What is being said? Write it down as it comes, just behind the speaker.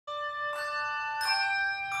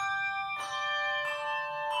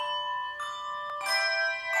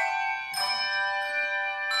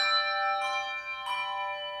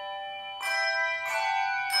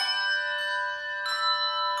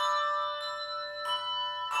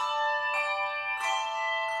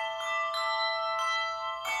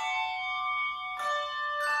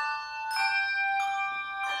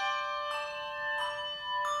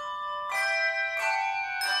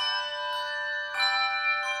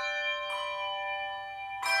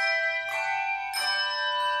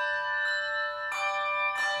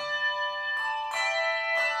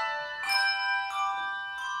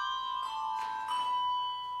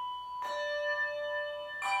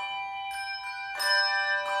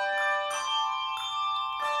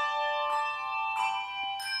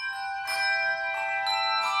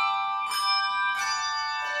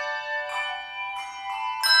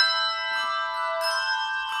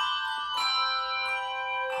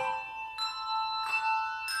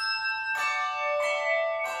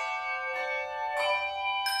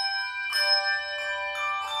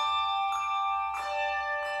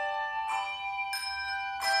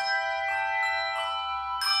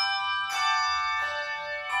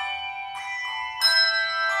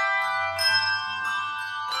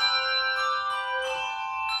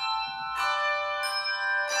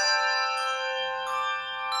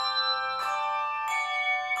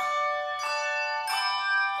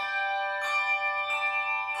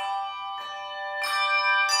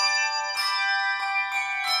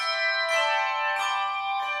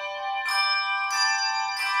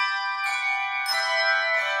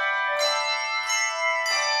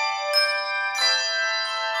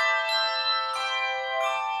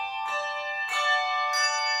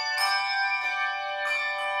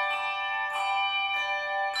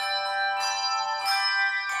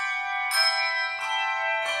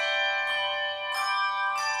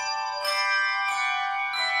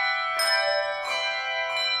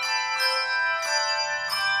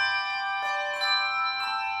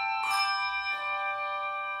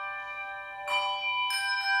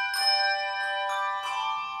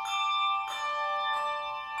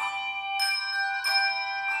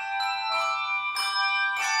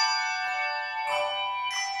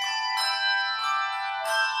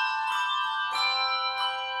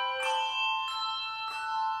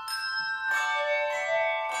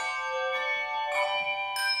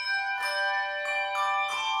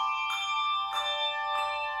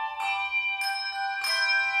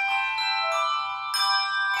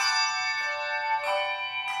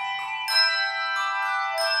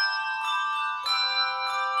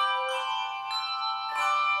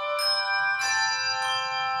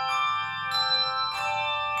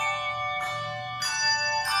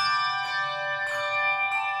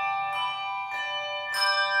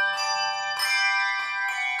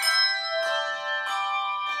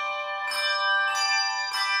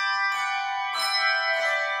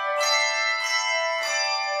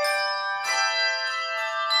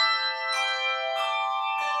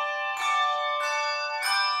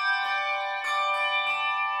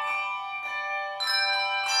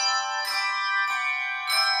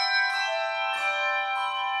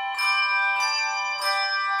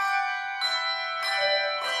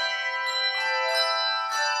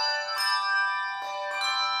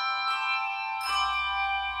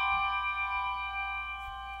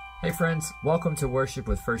Hey friends, welcome to worship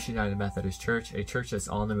with First United Methodist Church, a church that's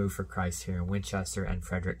on the move for Christ here in Winchester and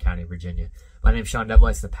Frederick County, Virginia. My name is Sean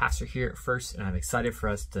Devlice, the pastor here at First, and I'm excited for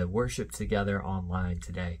us to worship together online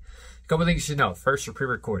today. A couple things you should know. First, we're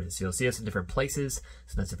pre-recorded, so you'll see us in different places,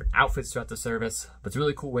 sometimes different outfits throughout the service, but it's a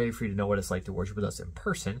really cool way for you to know what it's like to worship with us in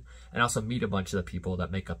person and also meet a bunch of the people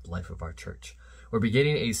that make up the life of our church. We're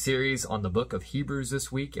beginning a series on the book of Hebrews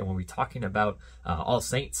this week, and we'll be talking about All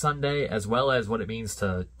Saints Sunday, as well as what it means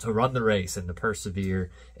to run the race and to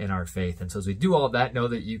persevere in our faith. And so as we do all of that, know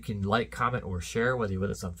that you can like, comment, or share, whether you're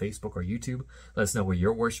with us on Facebook or YouTube. Let us know where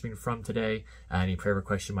you're worshiping from today, any prayer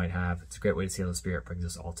requests you might have. It's a great way to see how the Spirit brings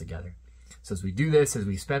us all together. So as we do this, as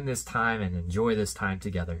we spend this time and enjoy this time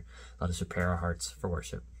together, let us prepare our hearts for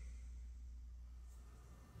worship.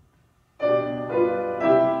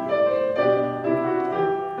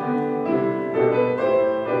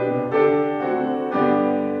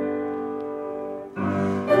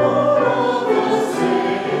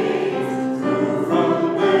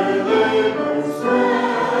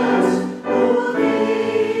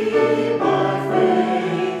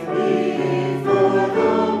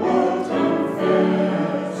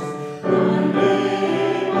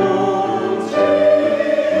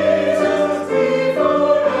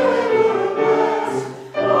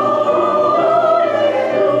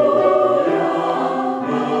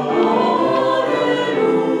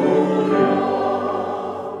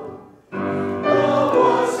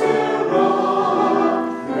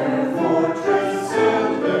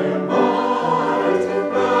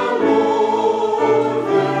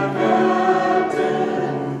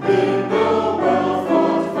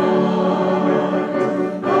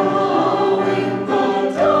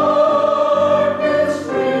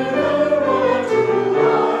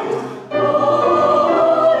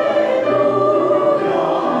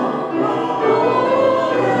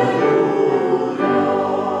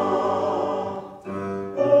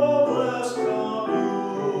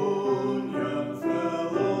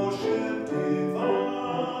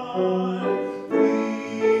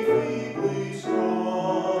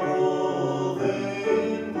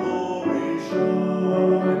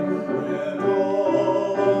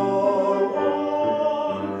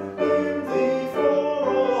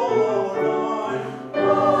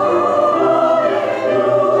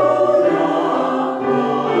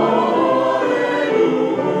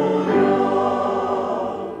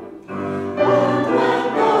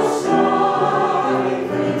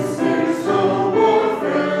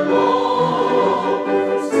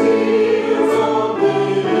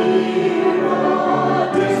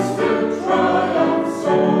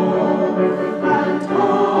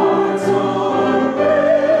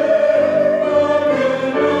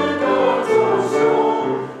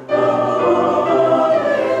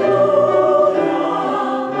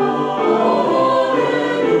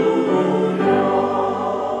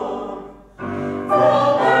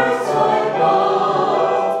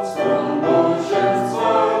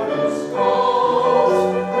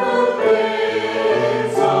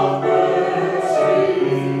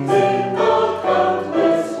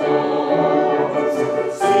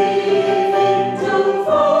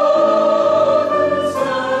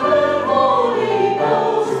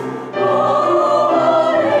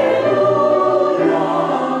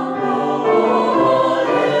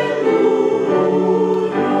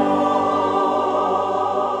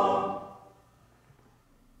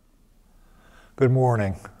 Good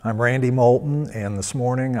morning. I'm Randy Moulton, and this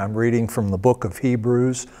morning I'm reading from the book of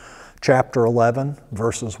Hebrews, chapter 11,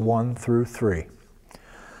 verses 1 through 3.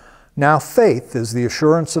 Now faith is the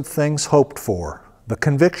assurance of things hoped for, the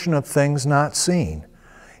conviction of things not seen.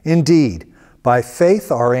 Indeed, by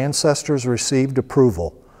faith our ancestors received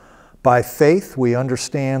approval. By faith we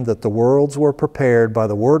understand that the worlds were prepared by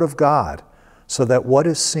the word of God, so that what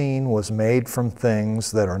is seen was made from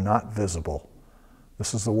things that are not visible.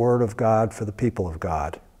 This is the word of God for the people of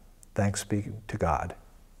God. Thanks be to God.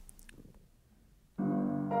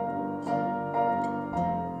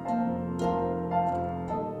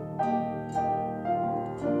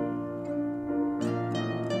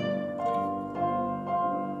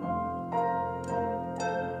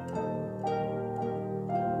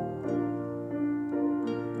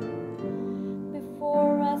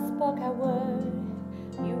 Before I spoke a word,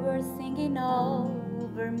 you were singing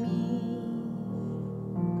over me.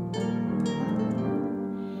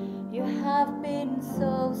 You have been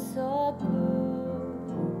so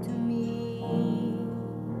good to me.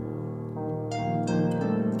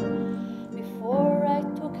 Before I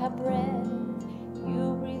took a breath,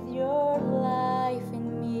 you breathed your life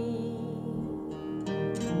in me.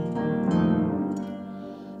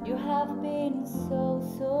 You have been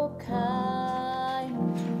so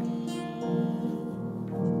kind to me.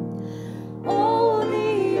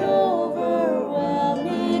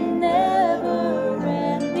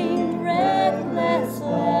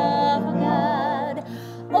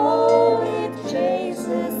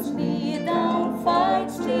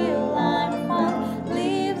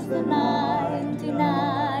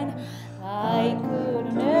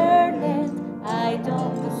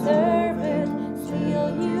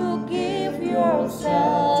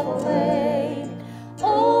 yourself away.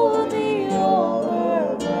 Oh, the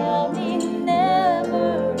overwhelming,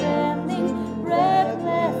 never-ending,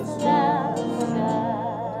 reckless love of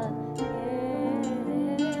God.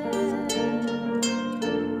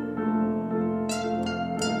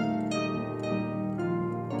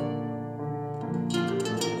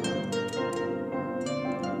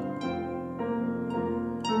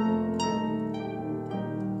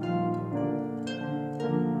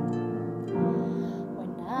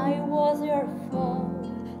 When I was your foe,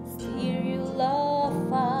 still you love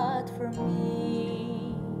fought for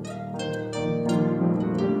me.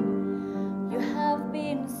 You have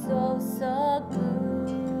been so, so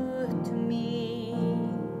good to me.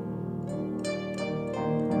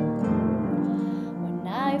 When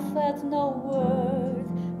I felt no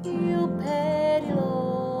worth, you paid it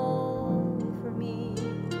all for me.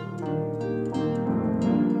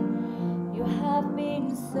 You have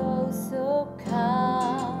been so, so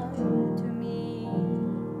kind to me.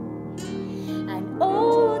 And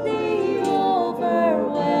oh, the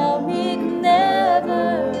overwhelming,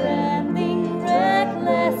 never-ending,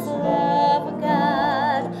 reckless love of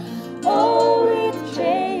God. Oh, it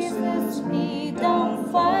chases me down,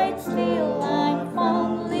 fights till I'm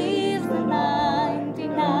found, leaves the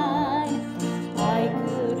 99. I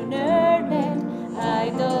couldn't earn it, I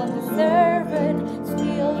don't deserve it,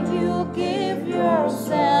 still you give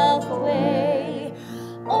yourself away.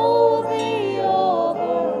 Oh, the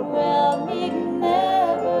overwhelming,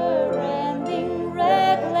 never-ending,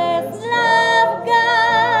 reckless love of God.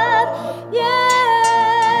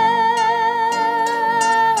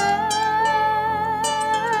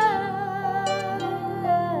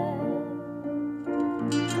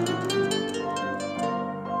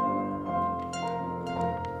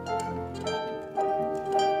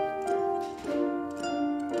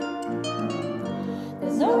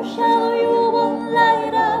 There's no shadow you won't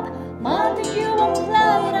light up, mountain you won't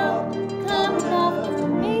light up, coming after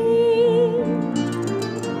me.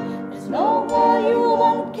 There's no wall you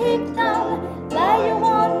won't kick down, lie you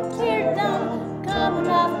won't tear down, coming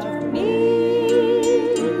after me.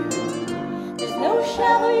 There's no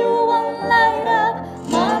shadow you won't light up,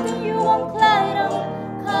 mountain you won't light up,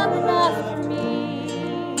 coming after me.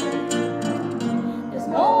 There's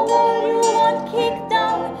no wall you won't kick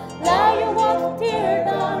down, lie you won't tear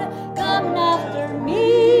down, coming after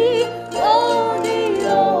me. Oh,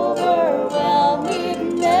 the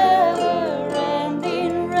overwhelming,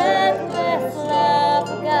 never-ending, reckless love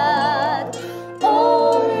of God.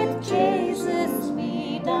 Oh, it chases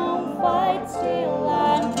me down, fights till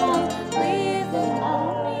I'm found, leaves the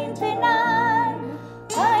 99.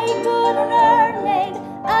 I couldn't earn it,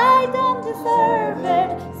 I don't deserve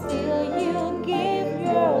it, still you give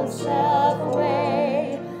yourself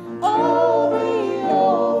away. Oh, the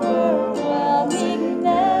overwhelming,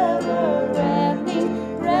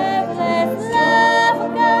 never-ending, reckless love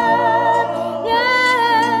of God.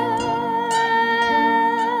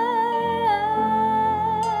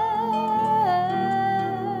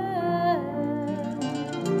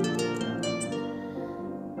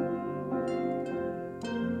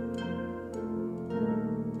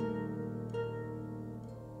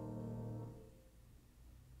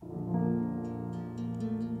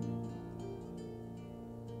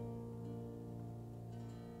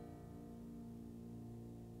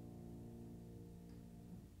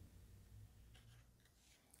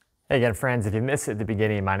 Hey again, friends, if you missed it at the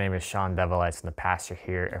beginning, my name is Sean Devilites. I'm the pastor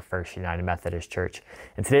here at First United Methodist Church.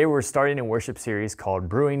 And today we're starting a worship series called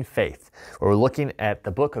Brewing Faith, where we're looking at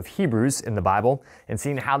the book of Hebrews in the Bible and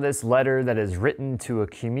seeing how this letter that is written to a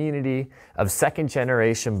community of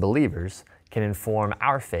second-generation believers can inform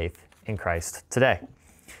our faith in Christ today.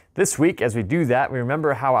 This week, as we do that, we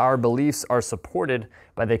remember how our beliefs are supported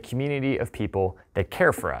by the community of people that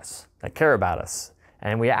care for us, that care about us.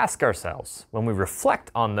 And we ask ourselves, when we reflect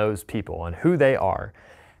on those people and who they are,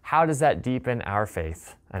 how does that deepen our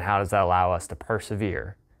faith? And how does that allow us to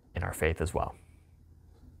persevere in our faith as well?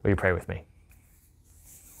 Will you pray with me?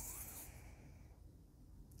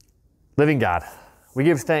 Living God, we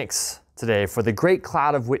give thanks today for the great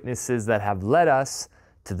cloud of witnesses that have led us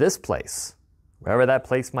to this place, wherever that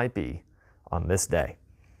place might be, on this day.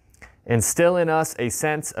 Instill in us a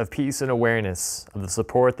sense of peace and awareness of the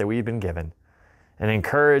support that we've been given, and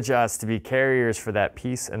encourage us to be carriers for that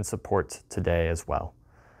peace and support today as well.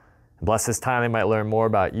 And bless this time we might learn more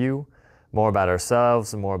about you, more about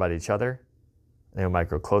ourselves, and more about each other, and we might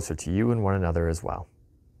grow closer to you and one another as well.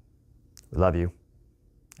 We love you.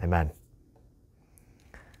 Amen.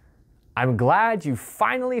 I'm glad you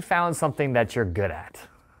finally found something that you're good at.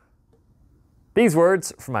 These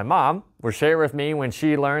words from my mom were shared with me when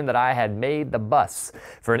she learned that I had made the bus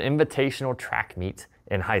for an invitational track meet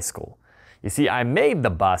in high school. You see, I made the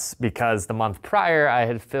bus because the month prior I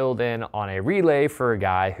had filled in on a relay for a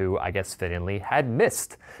guy who, I guess fittingly, had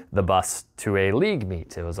missed the bus to a league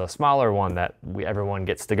meet. It was a smaller one that everyone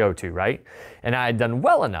gets to go to, right? And I had done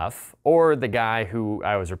well enough, or the guy who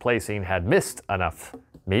I was replacing had missed enough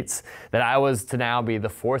meets, that I was to now be the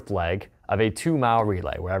fourth leg of a 2-mile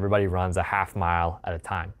relay where everybody runs a half mile at a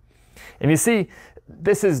time. And you see,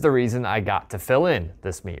 this is the reason I got to fill in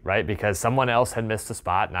this meet, right? Because someone else had missed a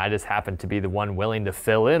spot and I just happened to be the one willing to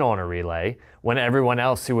fill in on a relay when everyone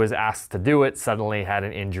else who was asked to do it suddenly had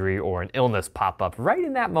an injury or an illness pop up right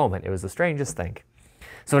in that moment. It was the strangest thing.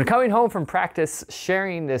 So when coming home from practice,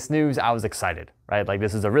 sharing this news, I was excited, right? Like,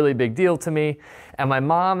 this is a really big deal to me. And my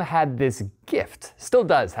mom had this gift, still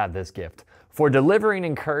does have this gift, for delivering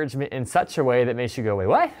encouragement in such a way that makes you go, wait,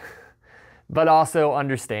 what? But also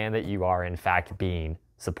understand that you are in fact being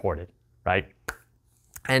supported, right?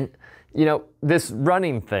 And you know, this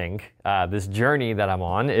running thing, this journey that I'm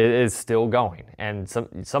on is still going. And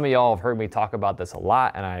some of y'all have heard me talk about this a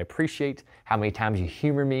lot, and I appreciate how many times you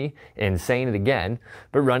humor me in saying it again,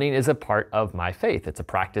 but running is a part of my faith. It's a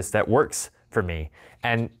practice that works for me.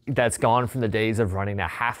 And that's gone from the days of running a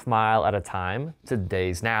half mile at a time to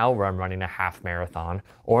days now where I'm running a half marathon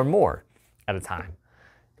or more at a time.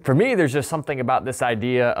 For me, there's just something about this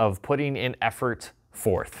idea of putting in effort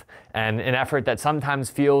forth, and an effort that sometimes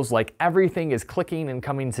feels like everything is clicking and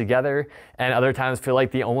coming together, and other times feel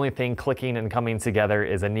like the only thing clicking and coming together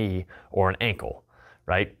is a knee or an ankle,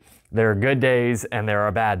 right? There are good days and there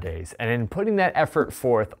are bad days. And in putting that effort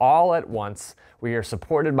forth all at once, we are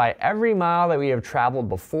supported by every mile that we have traveled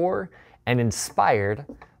before and inspired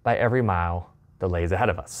by every mile that lays ahead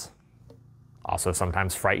of us. Also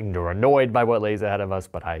sometimes frightened or annoyed by what lays ahead of us,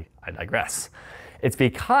 but I digress. It's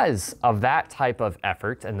because of that type of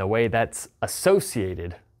effort and the way that's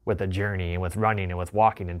associated with a journey and with running and with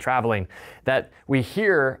walking and traveling that we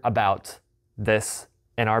hear about this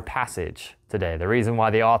in our passage today. The reason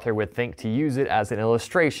why the author would think to use it as an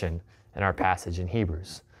illustration in our passage in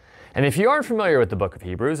Hebrews. And if you aren't familiar with the book of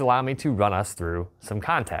Hebrews, allow me to run us through some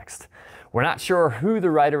context. We're not sure who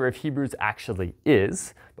the writer of Hebrews actually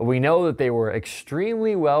is, but we know that they were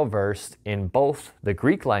extremely well versed in both the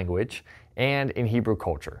Greek language and in Hebrew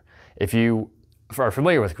culture. If you are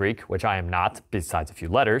familiar with Greek, which I am not, besides a few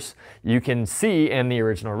letters, you can see in the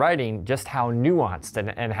original writing just how nuanced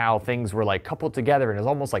and how things were like coupled together, and it was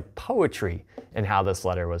almost like poetry in how this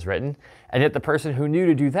letter was written. And yet the person who knew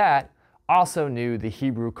to do that also knew the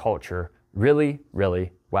Hebrew culture really,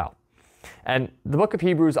 really well. And the book of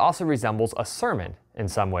Hebrews also resembles a sermon in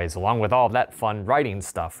some ways, along with all of that fun writing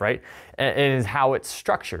stuff, right? It is how it's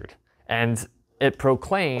structured. And it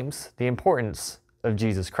proclaims the importance of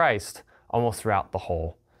Jesus Christ almost throughout the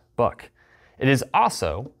whole book. It is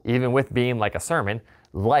also, even with being like a sermon,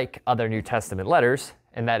 like other New Testament letters,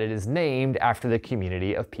 in that it is named after the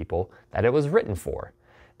community of people that it was written for,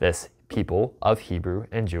 this people of Hebrew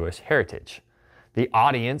and Jewish heritage. The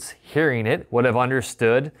audience hearing it would have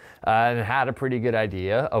understood and had a pretty good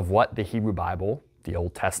idea of what the Hebrew Bible, the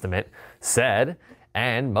Old Testament, said,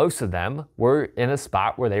 and most of them were in a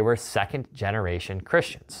spot where they were second-generation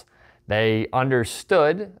Christians. They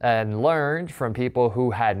understood and learned from people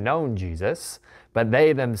who had known Jesus, but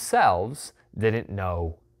they themselves didn't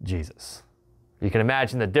know Jesus. You can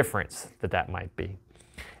imagine the difference that might be.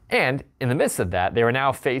 And in the midst of that, they were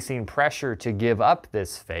now facing pressure to give up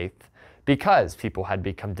this faith because people had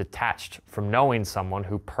become detached from knowing someone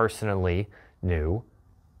who personally knew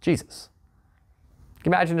Jesus. You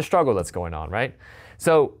can imagine the struggle that's going on, right?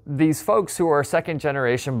 So these folks who are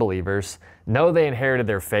second-generation believers know they inherited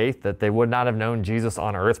their faith, that they would not have known Jesus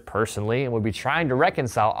on earth personally, and would be trying to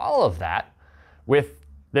reconcile all of that with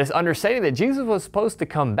this understanding that Jesus was supposed to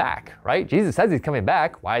come back, right? Jesus says he's coming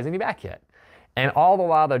back. Why isn't he back yet? And all the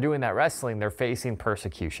while they're doing that wrestling, they're facing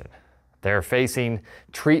persecution. They're facing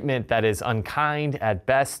treatment that is unkind at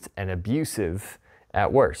best and abusive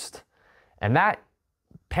at worst. And that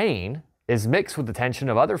pain is mixed with the tension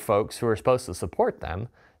of other folks who are supposed to support them,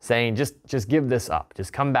 saying, just give this up.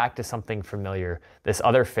 Just come back to something familiar, this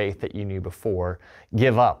other faith that you knew before.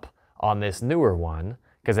 Give up on this newer one,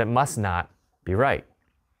 because it must not be right.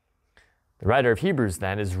 The writer of Hebrews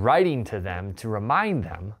then is writing to them to remind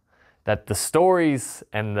them that the stories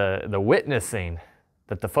and the witnessing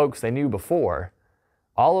that the folks they knew before,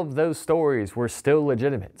 all of those stories were still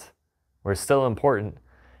legitimate, were still important,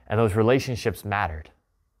 and those relationships mattered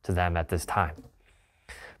to them at this time.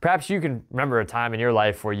 Perhaps you can remember a time in your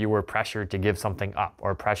life where you were pressured to give something up,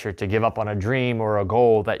 or pressured to give up on a dream or a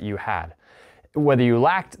goal that you had. whether you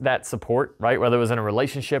lacked that support, right? Whether it was in a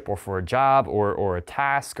relationship or for a job or a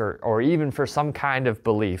task or even for some kind of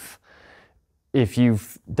belief, if you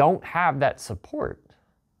don't have that support,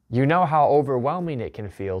 you know how overwhelming it can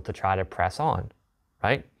feel to try to press on,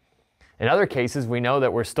 right? In other cases, we know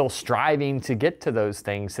that we're still striving to get to those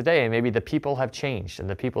things today, and maybe the people have changed and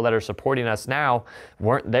the people that are supporting us now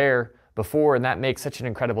weren't there before, and that makes such an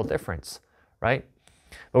incredible difference, right?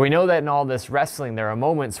 But we know that in all this wrestling, there are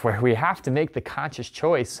moments where we have to make the conscious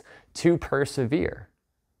choice to persevere,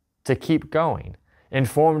 to keep going.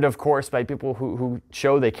 Informed, of course, by people who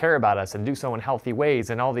show they care about us and do so in healthy ways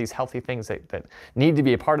and all these healthy things that need to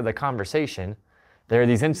be a part of the conversation. There are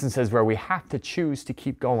these instances where we have to choose to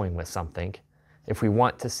keep going with something if we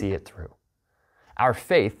want to see it through. Our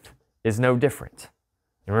faith is no different.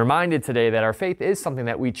 And we're reminded today that our faith is something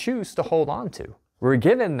that we choose to hold on to. We're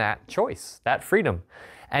given that choice, that freedom.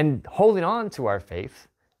 And holding on to our faith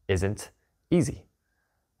isn't easy.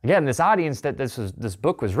 Again, this audience that this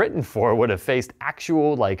book was written for would have faced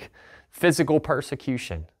actual, physical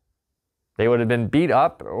persecution. They would have been beat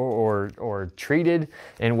up or treated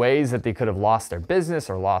in ways that they could have lost their business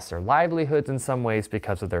or lost their livelihoods in some ways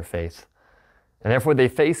because of their faith. And therefore they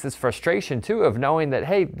face this frustration too of knowing that,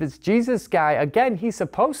 hey, this Jesus guy, again, he's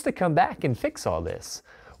supposed to come back and fix all this.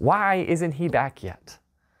 Why isn't he back yet?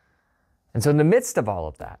 And so in the midst of all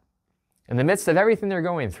of that, in the midst of everything they're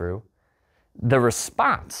going through, the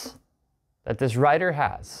response that this writer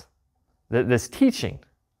has, this teaching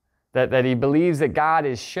that he believes that God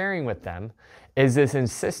is sharing with them, is this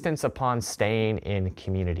insistence upon staying in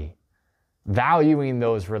community, valuing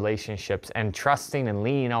those relationships and trusting and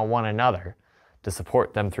leaning on one another to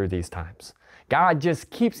support them through these times. God just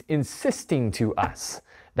keeps insisting to us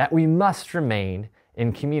that we must remain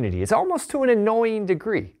in community. It's almost to an annoying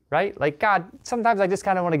degree, right? Like, God, sometimes I just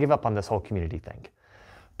kind of want to give up on this whole community thing.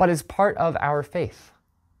 But it's part of our faith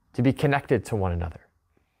to be connected to one another.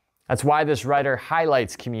 That's why this writer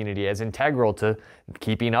highlights community as integral to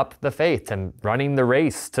keeping up the faith and running the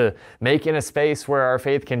race, to making a space where our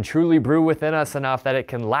faith can truly brew within us enough that it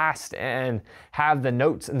can last and have the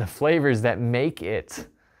notes and the flavors that make it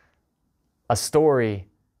a story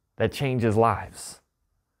that changes lives.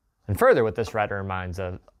 And further, what this writer reminds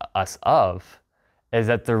us of is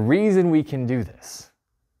that the reason we can do this,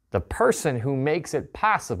 the person who makes it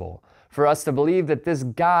possible for us to believe that this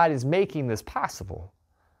God is making this possible,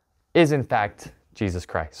 is in fact Jesus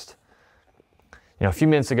Christ. A few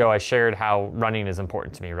minutes ago I shared how running is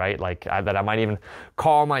important to me, right? That I might even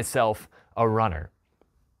call myself a runner.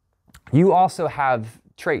 You also have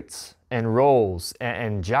traits and roles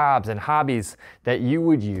and jobs and hobbies that you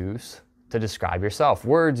would use to describe yourself,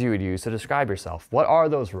 words you would use to describe yourself. What are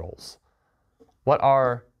those roles? What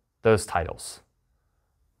are those titles?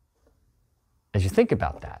 As you think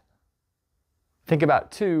about that, think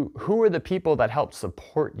about too, who are the people that help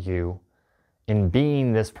support you in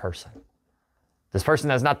being this person? This person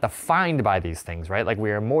that's not defined by these things, right? Like,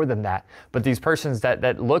 we are more than that, but these persons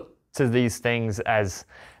that look to these things as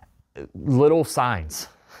little signs,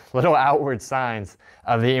 little outward signs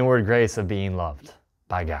of the inward grace of being loved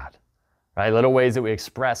by God, right? Little ways that we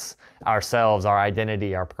express ourselves, our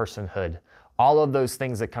identity, our personhood, all of those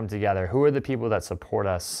things that come together. Who are the people that support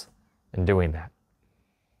us in doing that?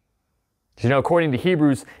 According to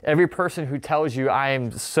Hebrews, every person who tells you, I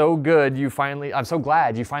am so good, I'm so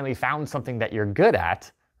glad you finally found something that you're good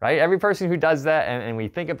at, right? Every person who does that, and we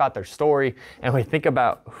think about their story, and we think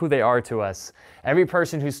about who they are to us. Every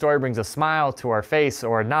person whose story brings a smile to our face,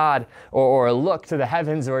 or a nod, or a look to the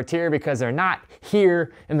heavens, or a tear because they're not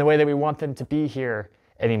here in the way that we want them to be here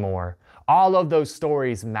anymore. All of those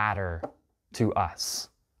stories matter to us.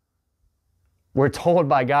 We're told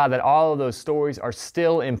by God that all of those stories are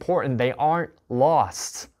still important. They aren't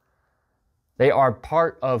lost. They are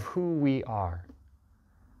part of who we are.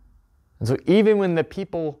 And so even when the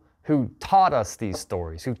people who taught us these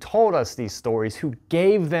stories, who told us these stories, who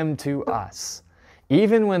gave them to us,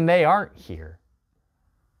 even when they aren't here,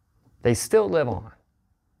 they still live on.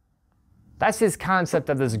 That's his concept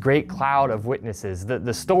of this great cloud of witnesses,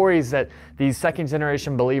 the stories that these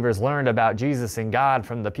second-generation believers learned about Jesus and God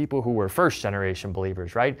from the people who were first-generation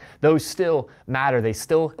believers, right? Those still matter. They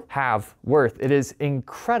still have worth. It is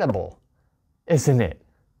incredible, isn't it,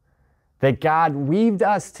 that God weaved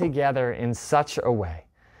us together in such a way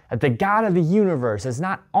that the God of the universe is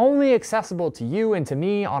not only accessible to you and to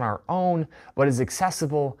me on our own, but is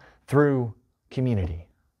accessible through community.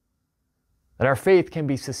 That our faith can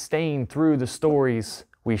be sustained through the stories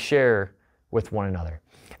we share with one another.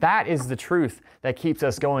 That is the truth that keeps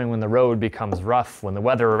us going when the road becomes rough, when the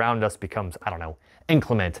weather around us becomes,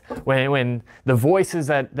 inclement, when the voices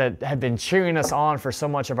that have been cheering us on for so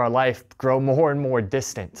much of our life grow more and more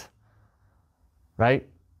distant, right?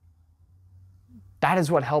 That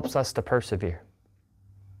is what helps us to persevere.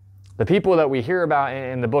 The people that we hear about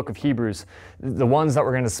in the book of Hebrews, the ones that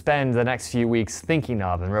we're going to spend the next few weeks thinking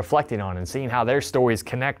of and reflecting on and seeing how their stories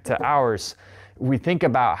connect to ours, we think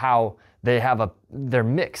about how they're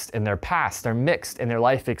mixed in their past, they're mixed in their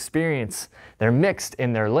life experience, they're mixed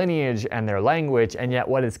in their lineage and their language, and yet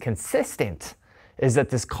what is consistent is that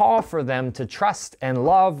this call for them to trust and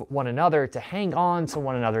love one another, to hang on to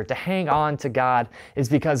one another, to hang on to God, is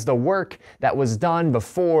because the work that was done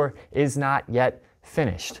before is not yet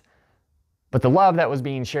finished. But the love that was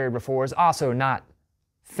being shared before is also not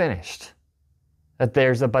finished. That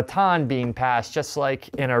there's a baton being passed, just like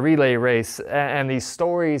in a relay race, and these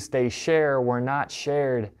stories they share were not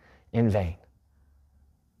shared in vain.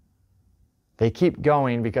 They keep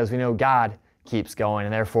going because we know God keeps going,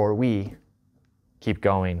 and therefore we keep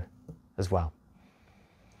going as well.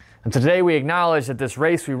 And today we acknowledge that this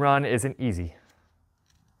race we run isn't easy.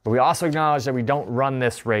 But we also acknowledge that we don't run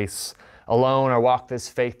this race alone or walk this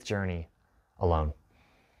faith journey alone.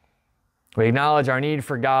 We acknowledge our need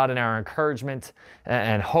for God and our encouragement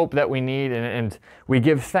and hope that we need, and we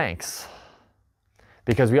give thanks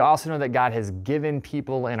because we also know that God has given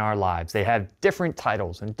people in our lives. They have different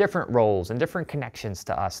titles and different roles and different connections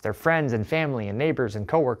to us. They're friends and family and neighbors and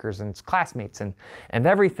coworkers and classmates and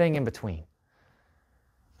everything in between.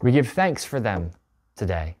 We give thanks for them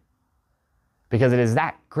today because it is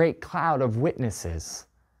that great cloud of witnesses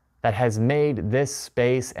that has made this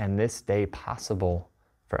space and this day possible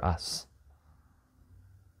for us.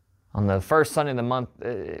 On the first Sunday of the month,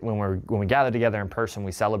 when we gather together in person,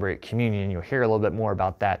 we celebrate communion. You'll hear a little bit more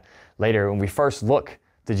about that later when we first look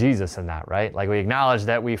to Jesus in that, right? Like we acknowledge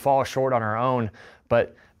that we fall short on our own,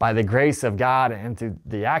 but by the grace of God and through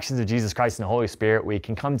the actions of Jesus Christ and the Holy Spirit, we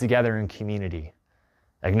can come together in community,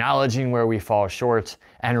 acknowledging where we fall short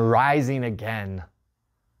and rising again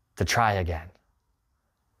to try again.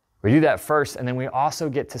 We do that first, and then we also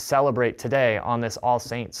get to celebrate today on this All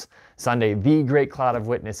Saints Sunday, the great cloud of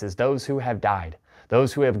witnesses, those who have died,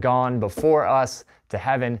 those who have gone before us to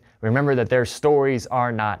heaven. Remember that their stories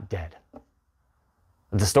are not dead.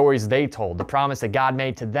 The stories they told, the promise that God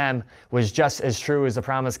made to them was just as true as the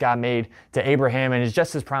promise God made to Abraham, and is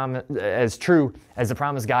just as true as the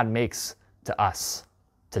promise God makes to us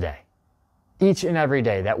today. Each and every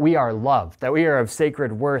day that we are loved, that we are of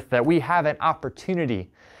sacred worth, that we have an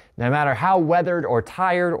opportunity, no matter how weathered or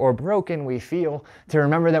tired or broken we feel, to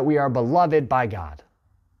remember that we are beloved by God.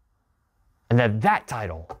 And that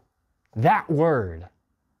title, that word,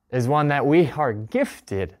 is one that we are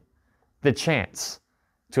gifted the chance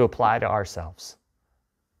to apply to ourselves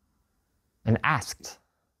and asked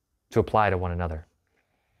to apply to one another.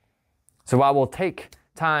 So while we'll take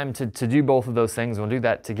time to do both of those things, we'll do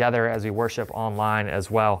that together as we worship online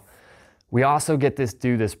as well, we also get to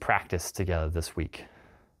do this practice together this week.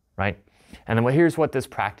 Right? And then here's what this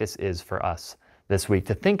practice is for us this week,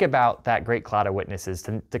 to think about that great cloud of witnesses,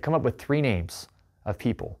 to come up with 3 names of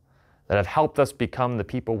people that have helped us become the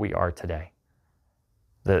people we are today.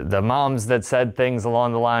 The moms that said things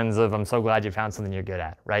along the lines of, I'm so glad you found something you're good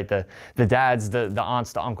at, right? The dads, the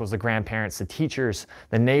aunts, the uncles, the grandparents, the teachers,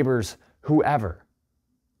 the neighbors, whoever,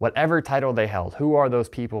 whatever title they held, who are those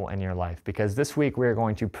people in your life? Because this week we're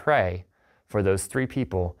going to pray for those 3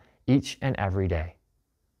 people each and every day.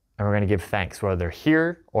 And we're going to give thanks, whether they're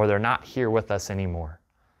here or they're not here with us anymore.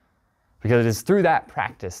 Because it is through that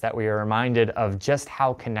practice that we are reminded of just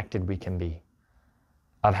how connected we can be,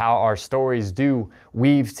 of how our stories do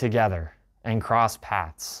weave together and cross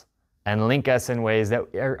paths and link us in ways that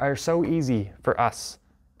are so easy for us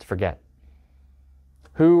to forget.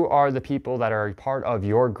 Who are the people that are part of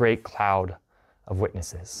your great cloud of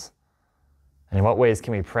witnesses? And in what ways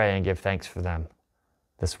can we pray and give thanks for them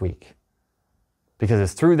this week? Because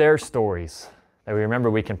it's through their stories that we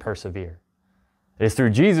remember we can persevere. It is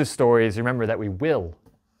through Jesus' stories, remember, that we will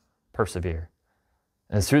persevere.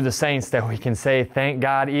 And it's through the saints that we can say, thank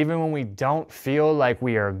God, even when we don't feel like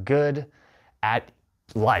we are good at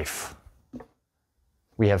life.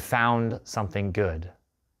 We have found something good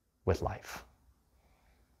with life.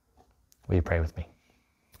 Will you pray with me?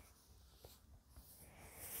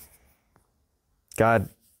 God,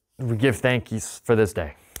 we give thanks for this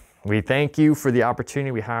day. We thank you for the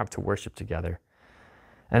opportunity we have to worship together.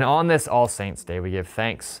 And on this All Saints Day, we give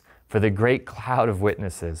thanks for the great cloud of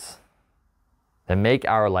witnesses that make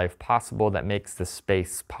our life possible, that makes this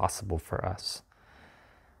space possible for us.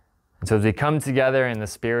 And so as we come together in the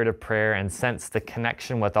spirit of prayer and sense the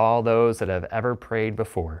connection with all those that have ever prayed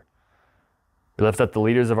before, We lift up the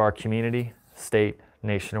leaders of our community, state,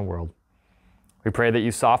 nation, and world. We pray that you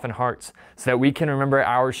soften hearts so that we can remember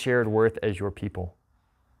our shared worth as your people.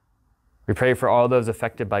 We pray for all those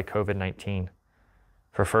affected by COVID-19,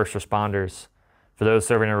 for first responders, for those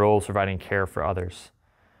serving in roles providing care for others,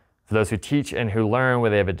 for those who teach and who learn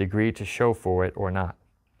whether they have a degree to show for it or not.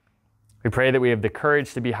 We pray that we have the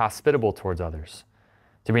courage to be hospitable towards others,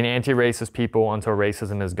 to be an anti-racist people until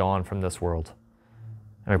racism is gone from this world.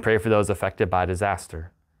 And we pray for those affected by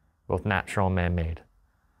disaster, both natural and man-made.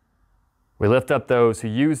 We lift up those who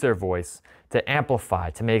use their voice to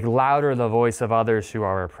amplify, to make louder the voice of others who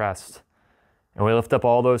are oppressed. And we lift up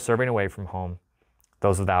all those serving away from home,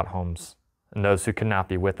 those without homes, and those who could not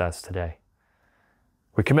be with us today.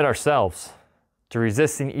 We commit ourselves to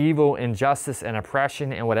resisting evil, injustice, and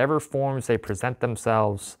oppression in whatever forms they present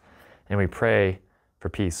themselves, and we pray for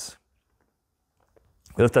peace.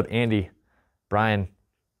 We lift up Andy, Brian,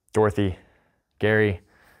 Dorothy, Gary,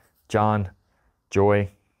 John,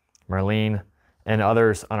 Joy, Marlene, and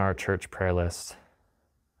others on our church prayer list.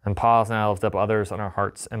 And pause and I lift up others on our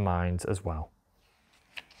hearts and minds as well.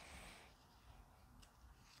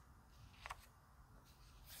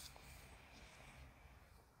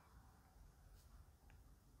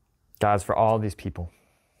 God, for all these people,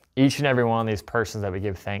 each and every one of these persons that we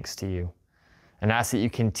give thanks to you, and ask that you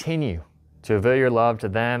continue to reveal your love to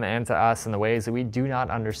them and to us in the ways that we do not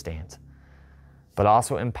understand, but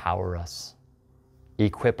also empower us,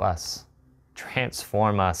 equip us,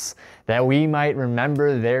 transform us, that we might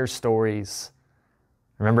remember their stories,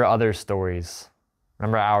 remember others' stories,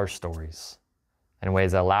 remember our stories, in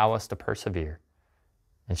ways that allow us to persevere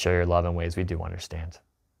and share your love in ways we do understand.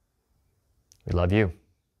 We love you.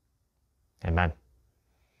 Amen.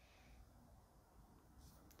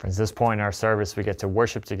 Friends, at this point in our service, we get to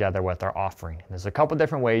worship together with our offering. And there's a couple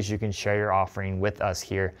different ways you can share your offering with us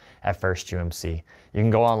here at First UMC. You can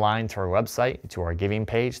go online to our website, to our giving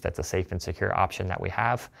page. That's a safe and secure option that we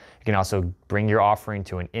have. You can also bring your offering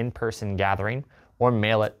to an in-person gathering or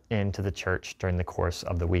mail it into the church during the course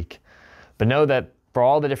of the week. But know that for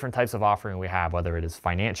all the different types of offering we have, whether it is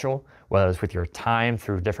financial, whether it's with your time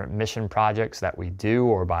through different mission projects that we do,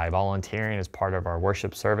 or by volunteering as part of our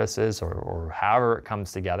worship services, or however it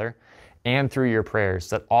comes together, and through your prayers,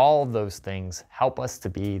 that all of those things help us to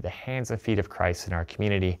be the hands and feet of Christ in our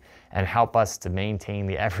community and help us to maintain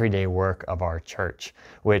the everyday work of our church,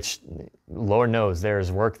 which, Lord knows, there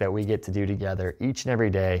is work that we get to do together each and every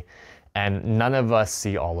day, and none of us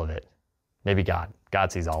see all of it. Maybe God. God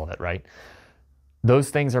sees all of it, right?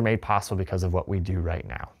 Those things are made possible because of what we do right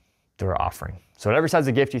now through our offering. So whatever size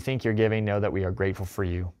of gift you think you're giving, know that we are grateful for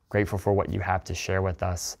you, grateful for what you have to share with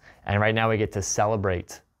us. And right now we get to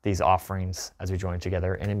celebrate these offerings as we join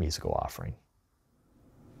together in a musical offering.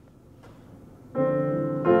 Oh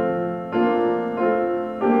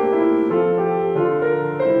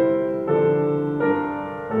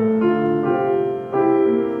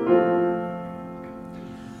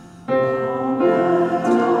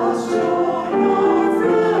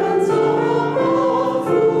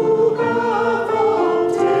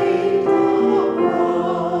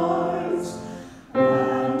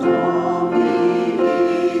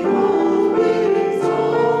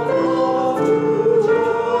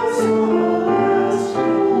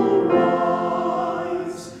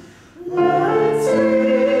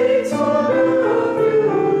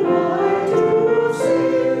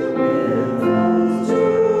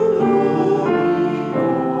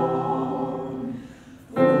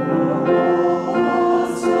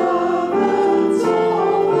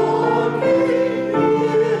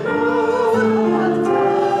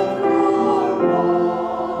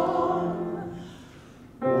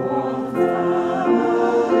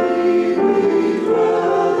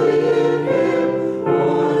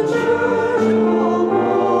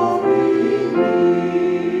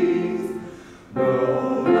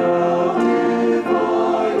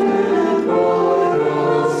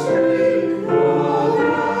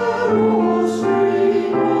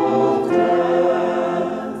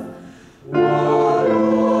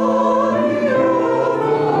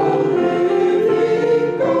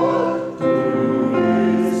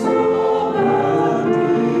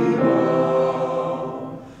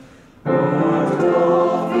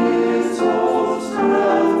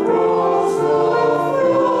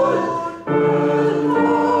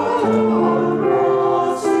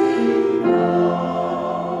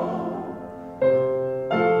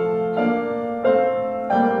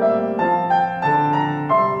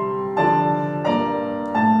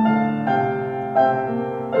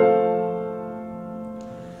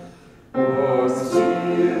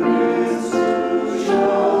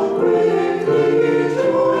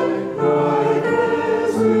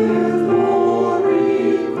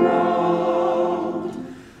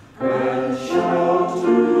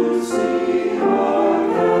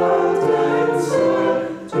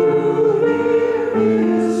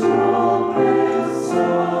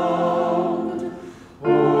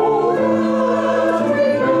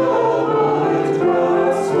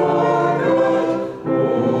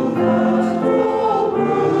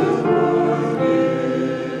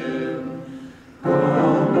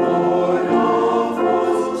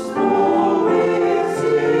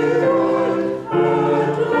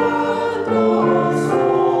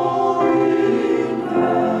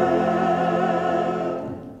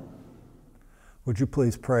Would you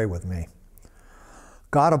please pray with me?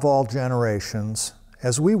 God of all generations,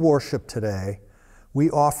 as we worship today, we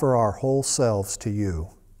offer our whole selves to you,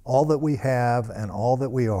 all that we have and all that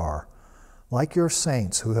we are. Like your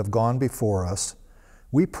saints who have gone before us,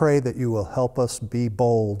 we pray that you will help us be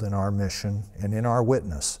bold in our mission and in our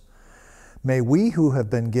witness. May we who have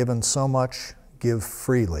been given so much give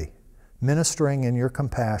freely, ministering in your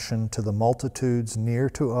compassion to the multitudes near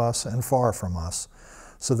to us and far from us,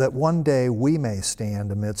 so that one day we may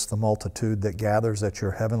stand amidst the multitude that gathers at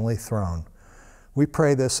your heavenly throne. We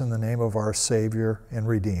pray this in the name of our Savior and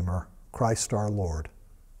Redeemer, Christ our Lord.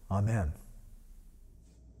 Amen.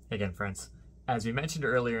 Again, friends, as we mentioned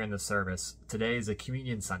earlier in the service, today is a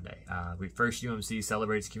Communion Sunday. First UMC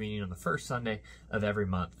celebrates communion on the first Sunday of every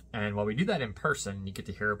month. And while we do that in person, you get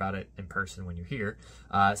to hear about it in person when you're here,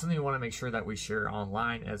 something we want to make sure that we share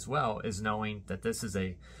online as well is knowing that this is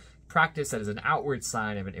a practice that is an outward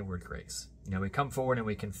sign of an inward grace. You know, we come forward and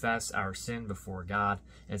we confess our sin before God,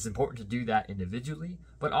 and it's important to do that individually,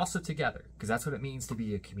 but also together, because that's what it means to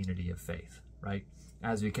be a community of faith, right?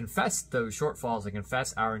 As we confess those shortfalls and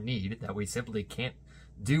confess our need, that we simply can't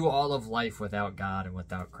do all of life without God and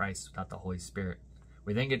without Christ, without the Holy Spirit,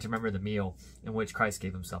 we then get to remember the meal in which Christ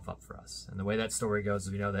gave himself up for us. And the way that story goes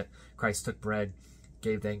is we know that Christ took bread,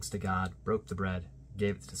 gave thanks to God, broke the bread,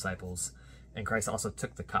 gave it to disciples, and Christ also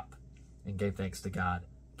took the cup and gave thanks to God,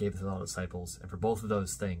 gave it to all the disciples, and for both of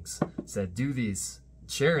those things said, do these,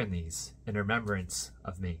 share in these in remembrance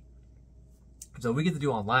of me. So we get to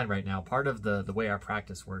do online right now. Part of the way our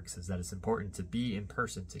practice works is that it's important to be in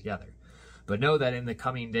person together. But know that in the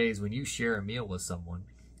coming days, when you share a meal with someone,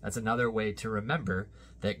 that's another way to remember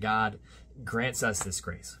that God grants us this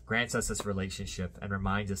grace, grants us this relationship, and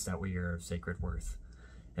reminds us that we are of sacred worth.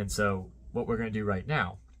 And so what we're going to do right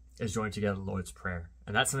now is join together the Lord's Prayer.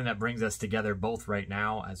 And that's something that brings us together both right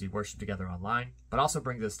now as we worship together online, but also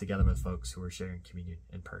brings us together with folks who are sharing communion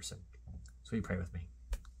in person. So you pray with me.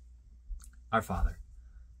 Our Father,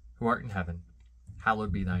 who art in heaven,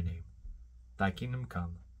 hallowed be thy name. Thy kingdom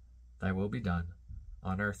come, thy will be done,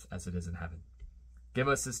 on earth as it is in heaven. Give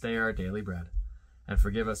us this day our daily bread, and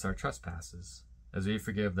forgive us our trespasses, as we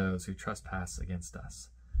forgive those who trespass against us.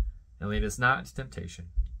 And lead us not into temptation,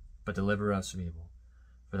 but deliver us from evil.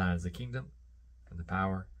 For thine is the kingdom, and the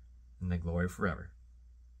power, and the glory forever.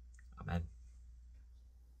 Amen.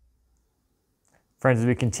 Friends, as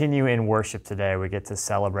we continue in worship today, we get to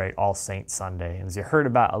celebrate All Saints Sunday. And as you heard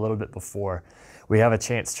about a little bit before, we have a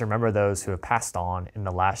chance to remember those who have passed on in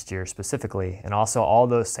the last year specifically, and also all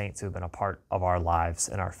those saints who have been a part of our lives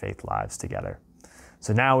and our faith lives together.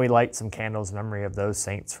 So now we light some candles in memory of those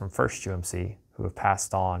saints from First UMC who have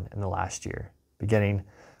passed on in the last year, beginning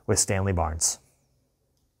with Stanley Barnes.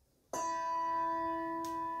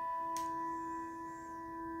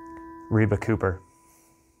 Reba Cooper.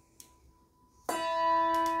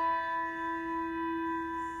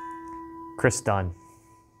 Chris Dunn.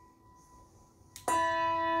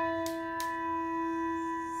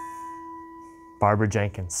 Barbara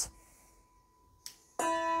Jenkins.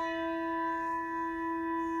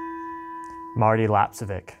 Marty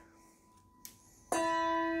Lapsovic.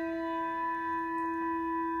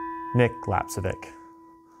 Nick Lapsovic.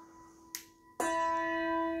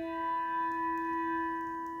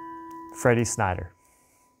 Freddie Snyder.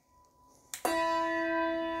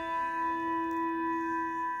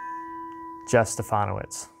 Jeff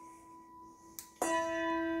Stefanowitz.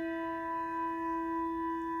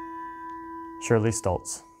 Shirley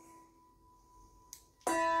Stoltz.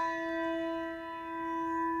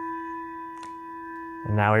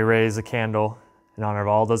 And now we raise a candle in honor of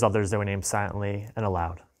all those others that we named silently and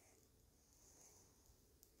aloud.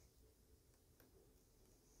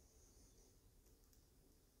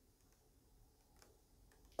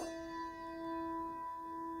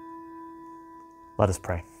 Let us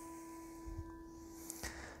pray.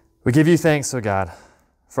 We give you thanks, O God,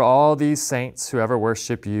 for all these saints who ever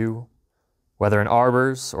worship you, whether in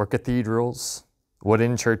arbors or cathedrals,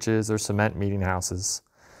 wooden churches or cement meeting houses.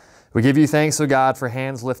 We give you thanks, O God, for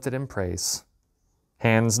hands lifted in praise,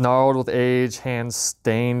 hands gnarled with age, hands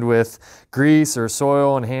stained with grease or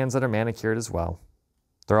soil, and hands that are manicured as well.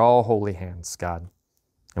 They're all holy hands, God.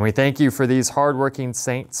 And we thank you for these hardworking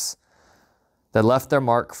saints that left their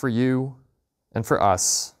mark for you and for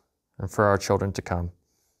us and for our children to come.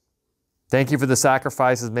 Thank you for the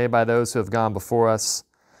sacrifices made by those who have gone before us.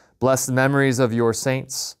 Bless the memories of your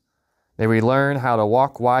saints. May we learn how to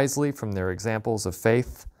walk wisely from their examples of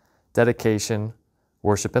faith, dedication,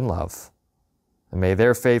 worship, and love. And may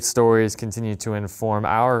their faith stories continue to inform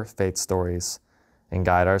our faith stories and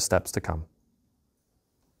guide our steps to come.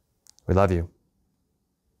 We love you.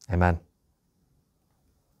 Amen.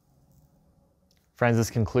 Friends,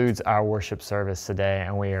 this concludes our worship service today,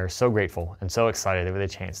 and we are so grateful and so excited that we had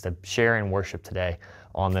a chance to share and worship today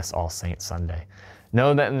on this All Saints Sunday.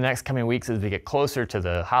 Know that in the next coming weeks, as we get closer to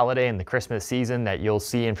the holiday and the Christmas season, that you'll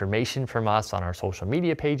see information from us on our social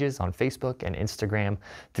media pages, on Facebook and Instagram,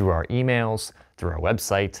 through our emails, through our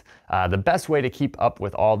website. The best way to keep up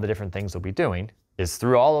with all the different things we'll be doing is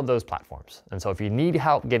through all of those platforms. And so if you need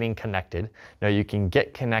help getting connected, you can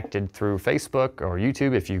get connected through Facebook or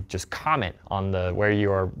YouTube. If you just comment on where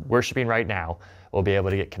you are worshiping right now, we'll be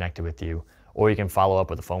able to get connected with you. Or you can follow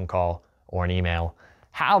up with a phone call or an email,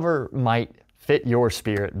 however might fit your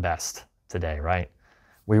spirit best today, right?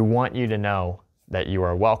 We want you to know that you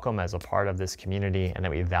are welcome as a part of this community and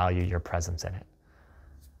that we value your presence in it.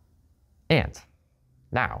 And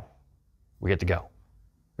now we get to go.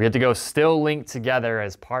 We get to go still linked together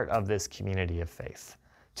as part of this community of faith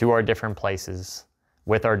to our different places,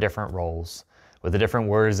 with our different roles, with the different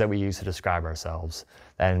words that we use to describe ourselves.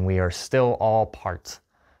 And we are still all part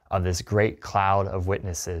of this great cloud of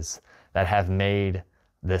witnesses that have made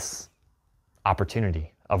this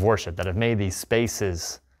opportunity of worship, that have made these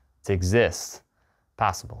spaces to exist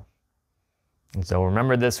possible. And so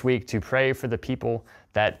remember this week to pray for the people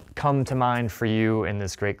that come to mind for you in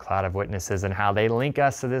this great cloud of witnesses and how they link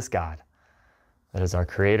us to this God that is our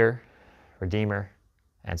Creator, Redeemer,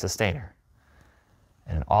 and Sustainer.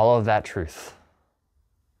 And in all of that truth,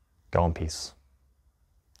 go in peace.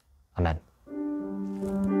 Amen.